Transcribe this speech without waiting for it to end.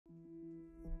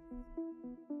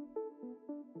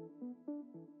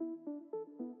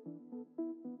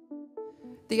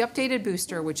The updated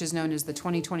booster, which is known as the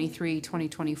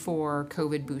 2023-2024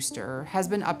 COVID booster, has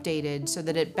been updated so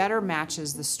that it better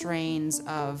matches the strains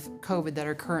of COVID that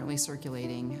are currently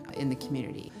circulating in the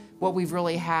community. What we've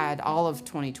really had all of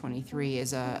 2023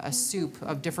 is a soup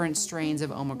of different strains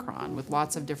of Omicron with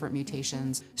lots of different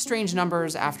mutations, strange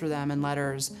numbers after them and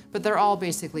letters, but they're all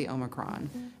basically Omicron.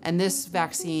 And this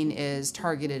vaccine is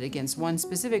targeted against one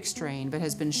specific strain, but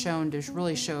has been shown to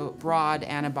really show broad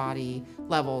antibody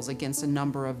levels against a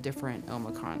number of different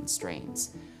Omicron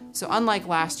strains. So unlike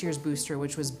last year's booster,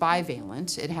 which was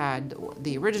bivalent, it had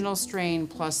the original strain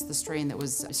plus the strain that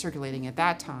was circulating at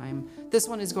that time. This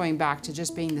one is going back to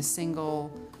just being the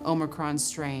single Omicron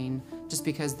strain, just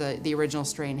because the original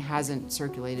strain hasn't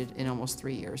circulated in almost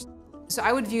 3 years. So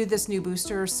I would view this new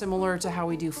booster similar to how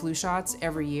we do flu shots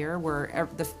every year, where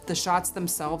the shots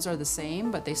themselves are the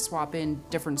same, but they swap in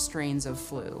different strains of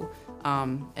flu.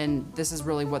 And this is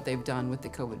really what they've done with the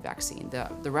COVID vaccine.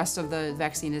 The rest of the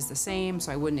vaccine is the same,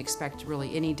 so I wouldn't expect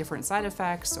really any different side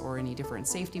effects or any different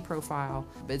safety profile,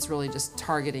 but it's really just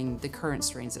targeting the current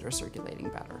strains that are circulating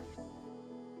better.